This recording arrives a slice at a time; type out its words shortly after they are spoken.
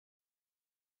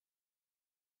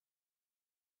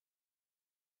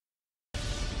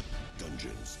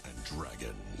Dungeons and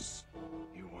Dragons.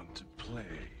 You want to play,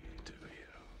 do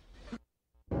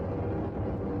you?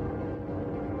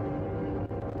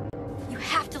 You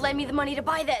have to lend me the money to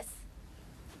buy this.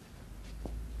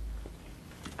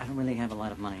 I don't really have a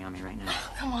lot of money on me right now.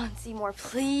 Oh, come on, Seymour,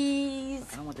 please.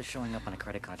 Look, I don't want this showing up on a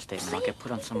credit card statement. I'll get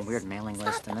put on some weird mailing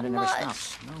list and then it never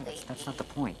stops. No, that's not the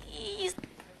point. Please.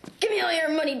 Give me all your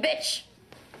money, bitch.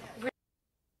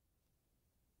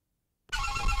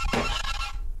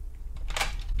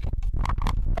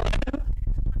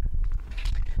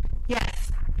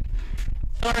 Yes.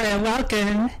 Thora,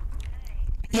 welcome.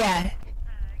 Yeah.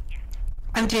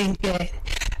 I'm doing good.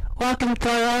 Welcome,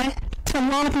 Thora, to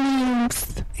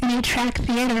Walgreens New Track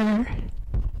Theater.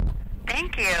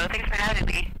 Thank you. Thanks for having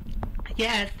me.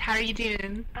 Yes, how are you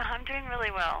doing? I'm doing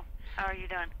really well. How are you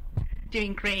doing?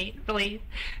 Doing great. Really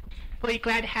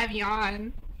glad to have you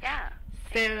on. Yeah.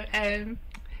 So, you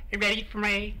ready for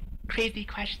my crazy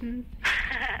questions?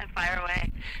 Fire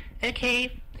away.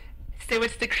 Okay. So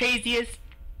what was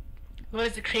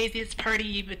the craziest party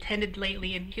you've attended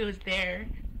lately, and who was there?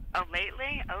 Oh,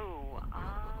 lately? Oh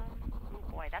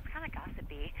boy, that's kind of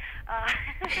gossipy.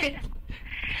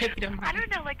 If you don't mind. I don't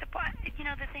know, like, the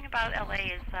thing about LA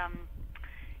is,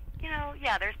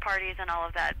 yeah, there's parties and all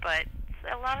of that, but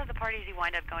a lot of the parties you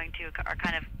wind up going to are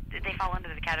kind of, they fall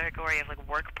under the category of, like,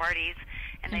 work parties,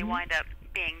 and they wind up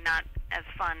being not as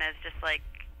fun as just, like,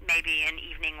 maybe an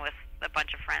evening with a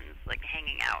bunch of friends, like,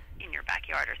 hanging out in your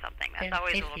backyard or something. That's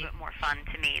always a little bit more fun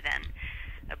to me than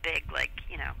a big, like,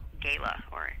 gala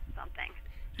or something.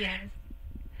 Yes.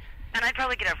 And I'd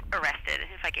probably get arrested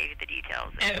if I gave you the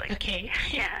details. Oh, okay.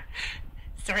 Yeah.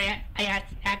 Sorry, I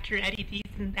asked actor Eddie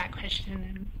Deason that question,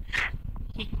 and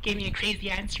he gave me a crazy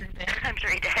answer. But I'm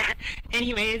sure he did.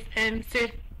 Anyways, so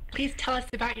please tell us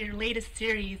about your latest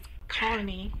series,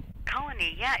 Colony.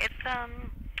 Colony, yeah, it's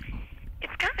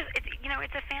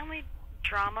it's a family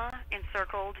drama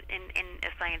encircled in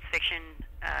a science fiction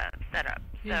setup.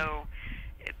 Yeah. So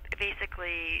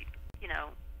basically,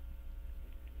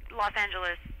 Los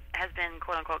Angeles has been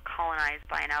quote unquote colonized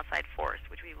by an outside force,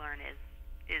 which we learn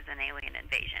is an alien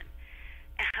invasion.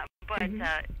 But in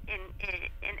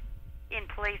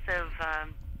place of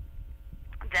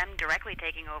them directly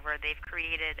taking over, they've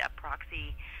created a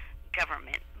proxy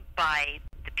government by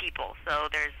the people. So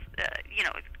there's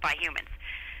by humans.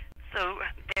 So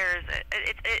there's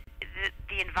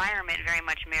the environment very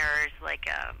much mirrors like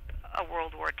a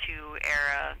World War II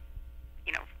era,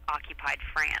 occupied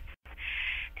France,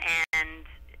 and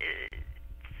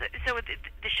so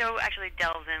the show actually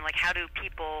delves in, like, how do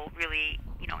people really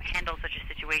handle such a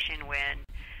situation when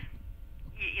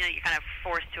you're kind of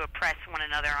forced to oppress one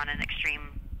another on an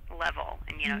extreme level,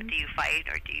 and do you fight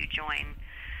or do you join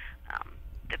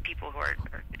the people who are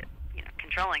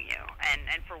controlling you,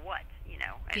 and for what,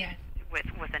 and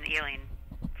with an alien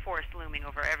force looming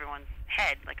over everyone's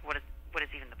head, like what is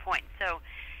even the point? So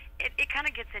it kind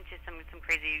of gets into some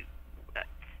crazy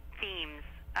themes,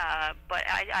 but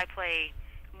I play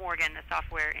Morgan, a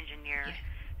software engineer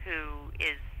who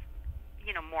is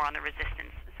more on the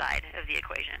resistance side of the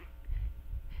equation.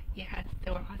 Yeah, it's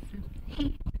so awesome.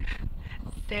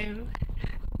 So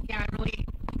yeah, I'm really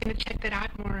gonna check that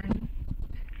out more.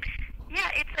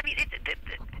 Yeah, it's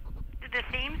the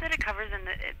themes that it covers and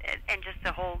just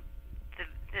the whole the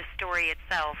story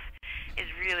itself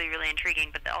is really, really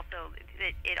intriguing. But also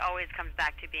it always comes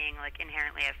back to being like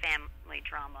inherently a family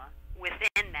drama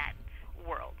within that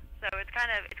world. So it's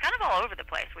kind of all over the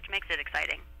place, which makes it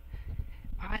exciting.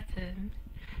 Awesome.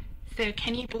 So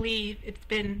can you believe it's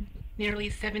been nearly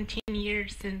 17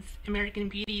 years since American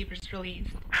Beauty was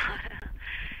released?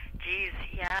 Geez,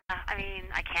 yeah. I mean,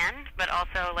 I can, but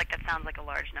also, like, that sounds like a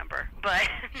large number. But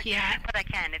yeah, but I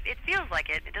can. It feels like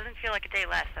it. It doesn't feel like a day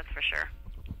less, that's for sure.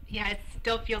 Yeah, it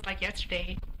still feels like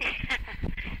yesterday.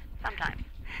 Sometimes.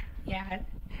 Yeah,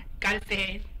 gotta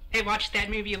say, I watched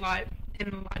that movie a lot in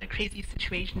a lot of crazy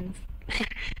situations.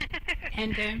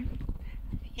 And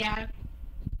yeah,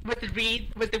 was the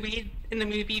weed in the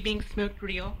movie being smoked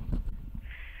real?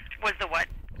 Was the what?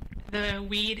 The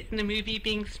weed in the movie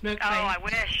being smoked. Oh, by... I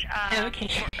wish.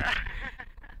 Okay.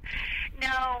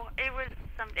 No, it was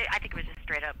I think it was just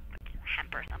straight up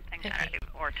hemp or something, okay.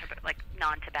 Or like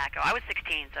non-tobacco. I was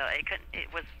 16, so it couldn't.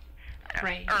 It was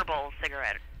right. Herbal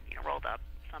cigarette, rolled up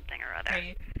something or other.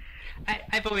 Right.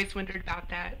 I've always wondered about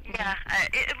that. Yeah,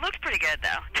 it looked pretty good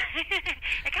though.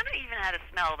 It kind of even had a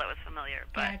smell that was familiar,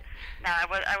 but no, I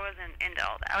wasn't into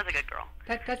all that. I was a good girl.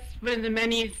 That's one of the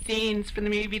many scenes from the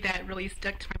movie that really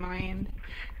stuck to my mind.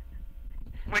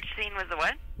 Which scene was the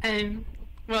what?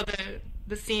 Well,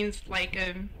 the scenes like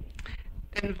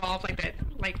that involve like that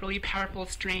really powerful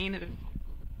strain of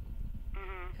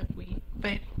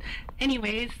But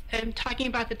anyways, talking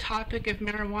about the topic of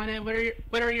marijuana,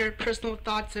 what are your personal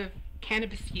thoughts of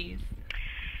cannabis use?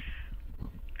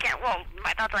 Yeah, well,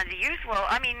 my thoughts on the use, well,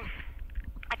 I mean,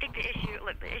 I think the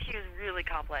issue is really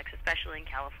complex, especially in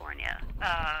California.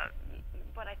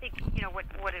 But I think,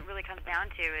 what it really comes down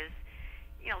to is,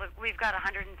 look, we've got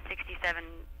 167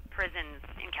 prisons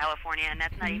in California, and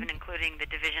that's not even including the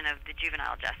Division of the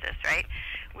Juvenile Justice, right?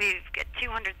 We've got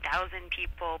 200,000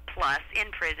 people plus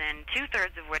in prison,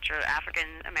 2/3 of which are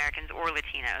African Americans or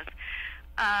Latinos.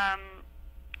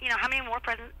 How many more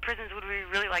prisons would we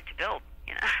really like to build?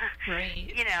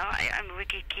 Right. I mean, we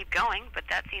could keep going, but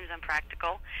that seems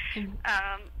impractical.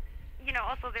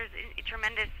 Also there's a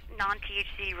tremendous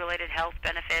non-THC related health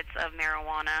benefits of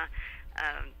marijuana.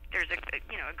 There's a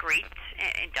great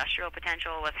industrial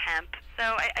potential with hemp. So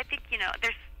I think,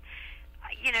 there's,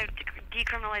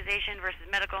 decriminalization versus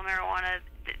medical marijuana,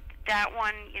 that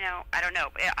one, I don't know.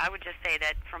 I would just say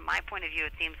that from my point of view,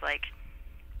 it seems like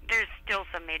there's still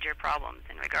some major problems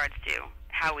in regards to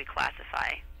how we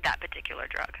classify that particular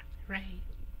drug.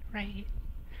 Right.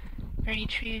 Very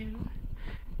true.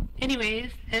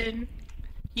 Anyways,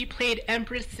 you played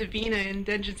Empress Savina in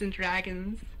Dungeons and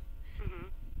Dragons.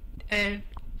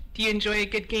 Do you enjoy a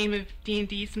good game of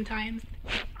D&D sometimes?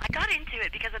 I got into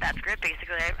it because of that script,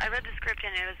 basically. I read the script,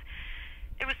 and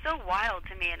it was so wild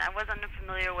to me, and I wasn't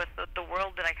familiar with the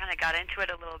world, that I kind of got into it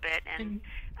a little bit. And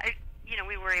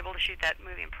we were able to shoot that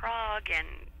movie in Prague, and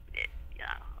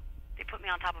they put me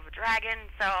on top of a dragon.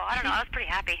 So I don't know. I was pretty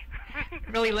happy.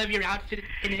 Really love your outfit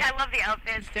in it. Yeah, I love the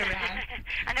outfits. So rad.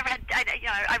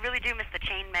 I really do miss the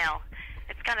chain mail.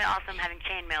 It's kind of awesome having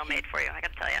chain mail made for you, I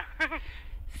got to tell you.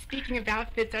 Speaking of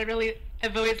outfits, I've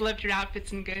always loved your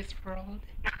outfits in Ghost World.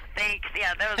 Thanks.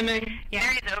 Yeah, Mary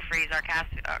Zofries,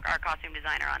 our costume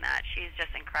designer on that. She's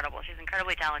just incredible. She's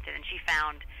incredibly talented, and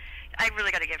I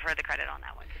really got to give her the credit on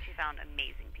that one, because she found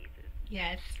amazing pieces.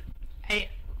 Yes.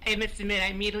 I must admit, I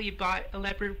immediately bought a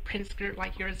leopard print skirt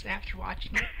like yours after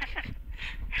watching it.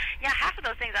 Yeah, half of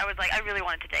those things I was like, I really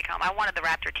wanted to take home. I wanted the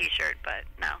Raptor T-shirt, but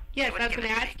no. Yes, I was going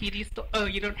to ask you. Do you still? Oh,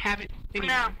 you don't have it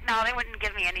anymore. No, they wouldn't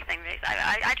give me anything.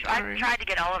 I tried to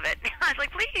get all of it. I was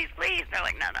like, please. They're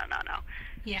like, no.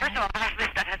 Yeah. First of all, half this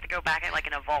stuff has to go back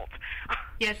in a vault.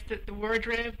 Yes, the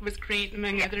wardrobe was great,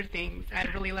 among other things. I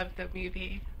really loved the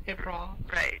movie overall.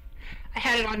 Right. I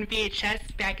had it on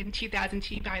VHS back in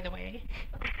 2002, by the way.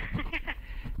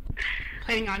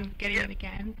 Planning on getting it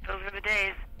again. Those were the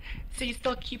days. So you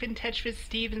still keep in touch with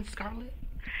Steve and Scarlett?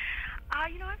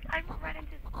 I've run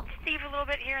into Steve a little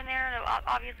bit here and there, and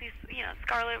obviously,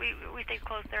 Scarlett, we stayed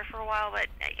close there for a while, but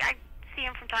I see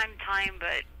him from time to time,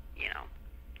 but,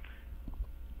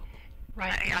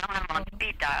 Right. I don't have him on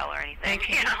speed dial or anything,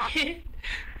 Okay.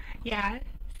 Yeah.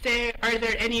 So are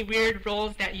there any weird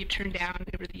roles that you've turned down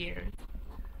over the years?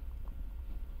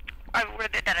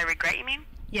 That I regret, you mean?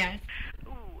 Yes.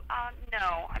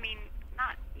 No. I mean,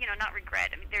 not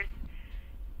regret. I mean, there's,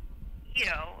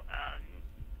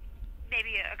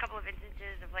 maybe a couple of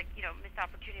instances of, missed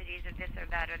opportunities of this or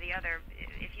that or the other,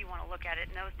 if you want to look at it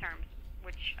in those terms,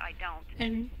 which I don't.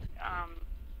 And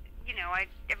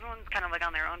everyone's kind of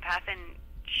on their own path, and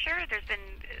sure, there's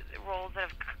been roles that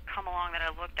have come along that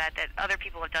I've looked at that other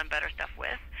people have done better stuff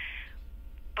with,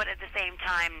 but at the same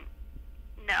time,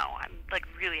 no, I'm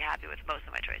really happy with most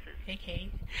of my choices. Okay.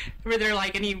 Were there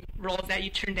any roles that you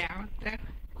turned down?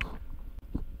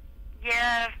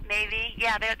 Yeah, maybe.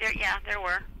 Yeah, there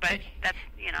were, but that's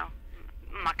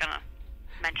I'm not gonna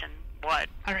mention what.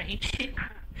 All right.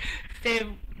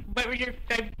 So, what were your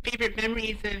favorite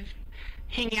memories of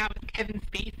hanging out with Kevin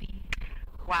Spacey?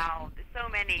 Wow, so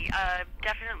many.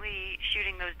 Definitely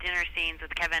shooting those dinner scenes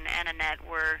with Kevin and Annette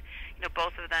were,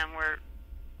 both of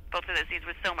those scenes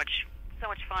were so much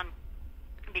fun,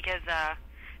 because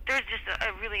there was just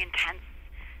a really intense,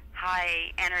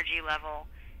 high energy level,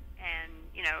 and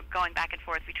going back and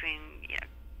forth between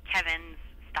Kevin's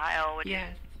style, which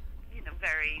yes. is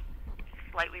very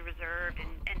slightly reserved,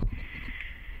 and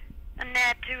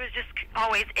Annette, who was just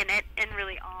always in it and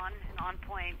really on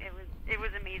point. It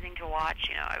was amazing to watch.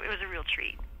 It was a real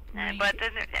treat. Right. But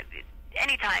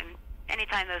anytime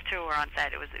those two were on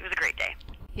set, it was a great day.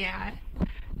 Yeah,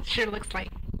 it sure looks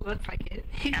like it.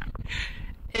 Yeah.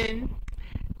 And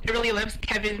I really loves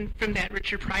Kevin from that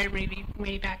Richard Pryor movie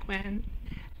way back when.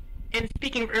 And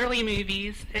speaking of early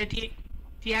movies, do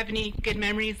you have any good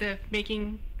memories of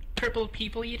making Purple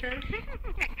People Eater?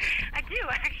 I do,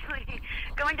 actually.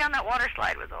 Going down that water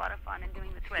slide was a lot of fun, and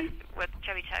doing the twist with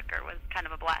Chubby Checker was kind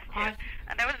of a blast, too. Awesome.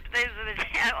 And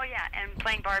and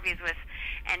playing Barbies with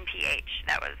NPH,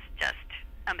 that was just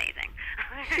amazing.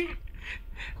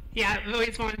 Yeah, I've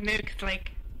always wanted to know, because,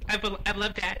 I've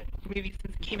loved that movie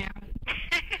since it came out.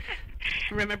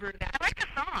 Remember that? I like the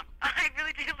song. I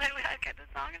really do like it. The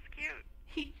song is cute.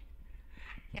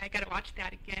 Yeah, I gotta watch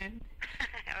that again.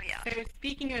 Oh, yeah. So,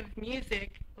 speaking of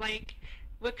music, like,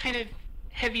 what kind of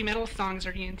heavy metal songs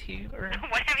are you into? Or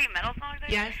What heavy metal songs are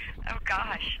you? Yes. Oh,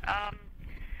 gosh.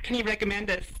 Can you recommend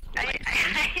us?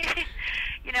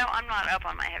 You know, I'm not up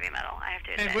on my heavy metal, I have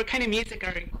to admit. What kind of music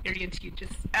are you into?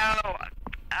 Just God,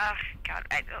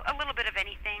 a little bit of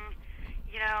anything.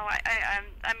 You know,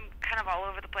 I'm kind of all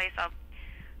over the place. I'll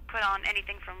put on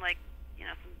anything from, like, you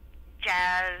know, some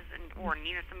jazz or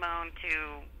Nina Simone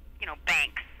to, you know,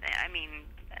 Banks. I mean,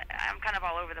 I'm kind of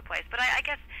all over the place. But I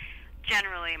guess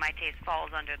generally my taste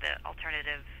falls under the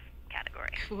alternative category.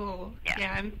 cool.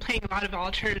 Yeah. I'm playing a lot of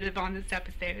alternative on this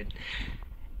episode.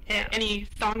 Any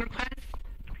song requests?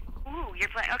 Ooh, you're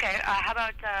playing. Okay, how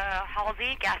about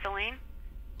Halsey, Gasoline?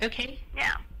 Okay.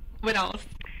 Yeah. What else?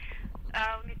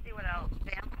 Let me see what else.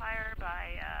 Vampire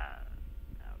by,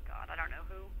 oh God, I don't know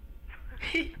who.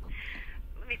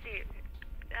 Let me see.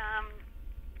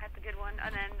 That's a good one.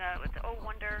 And then, what's Oh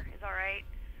Wonder is alright.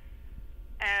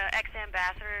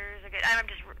 Ex-Ambassadors are good.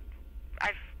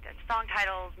 I've song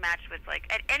titles matched with,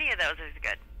 like, any of those is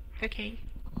good. Okay.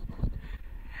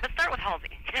 Let's start with Halsey.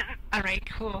 All right,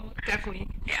 cool. Definitely.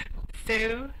 Yeah.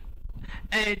 So,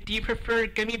 do you prefer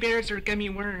gummy bears or gummy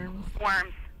worms?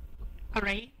 Worms. All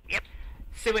right. Yep.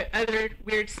 So, what other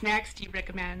weird snacks do you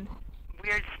recommend?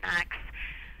 Weird snacks.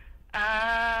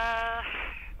 I'm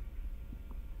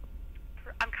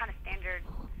kind of standard.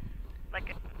 Like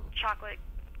a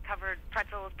chocolate-covered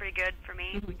pretzel is pretty good for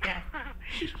me. Ooh, yeah.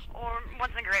 Or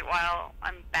once in a great while,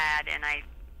 I'm bad and I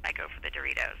go for the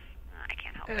Doritos. I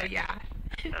can't help it. Oh, yeah.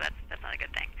 So that's not a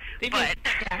good thing. They've But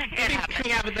been, it they've been happens.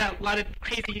 coming out with a lot of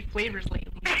crazy flavors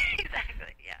lately.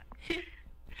 Exactly. Yeah.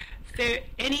 So,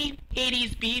 any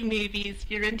 80s B movies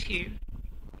you're into?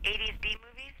 80s B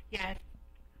movies? Yes.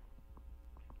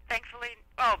 Thankfully.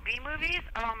 Oh, B movies?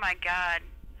 Oh my God.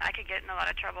 I could get in a lot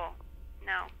of trouble.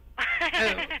 No.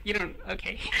 Oh, you don't.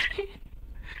 Okay.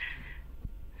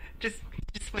 just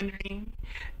wondering.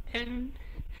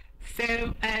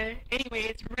 So,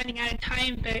 anyways, we're running out of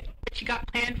time, but what you got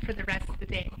planned for the rest of the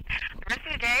day? The rest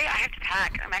of the day, I have to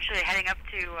pack. I'm actually heading up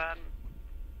to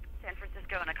San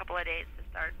Francisco in a couple of days to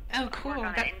start Oh, cool. work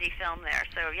on an indie film there.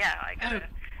 So yeah, I gotta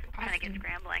kind of get awesome.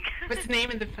 scrambling. What's the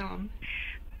name of the film?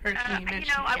 Or can you mention you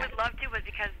know, I it? would love to, but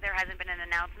because there hasn't been an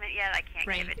announcement yet, I can't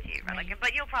give it to you. Right.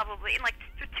 But you'll probably, in like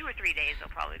 2 or 3 days,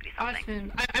 there'll probably be something.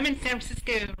 Awesome. I'm in San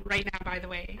Francisco right now, by the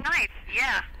way. Nice,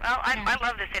 yeah. Well, Yeah. I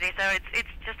love the city, so it's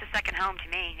just a second home to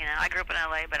me. You know, I grew up in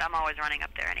LA, but I'm always running up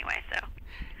there anyway. So.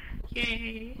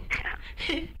 Yay.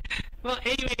 Well,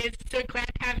 anyways, so glad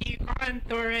to have you on,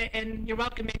 Thora, and you're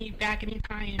welcome back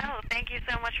anytime. Oh, thank you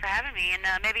so much for having me, and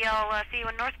maybe I'll see you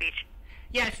in North Beach.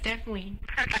 Yes, definitely.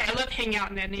 Okay. I love hanging out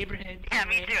in that neighborhood. Yeah,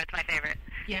 me too. It's my favorite.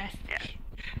 Yes. Yeah.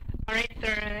 All right,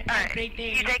 Thora. All Have right. a great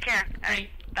day. You take care. All right.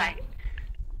 Bye.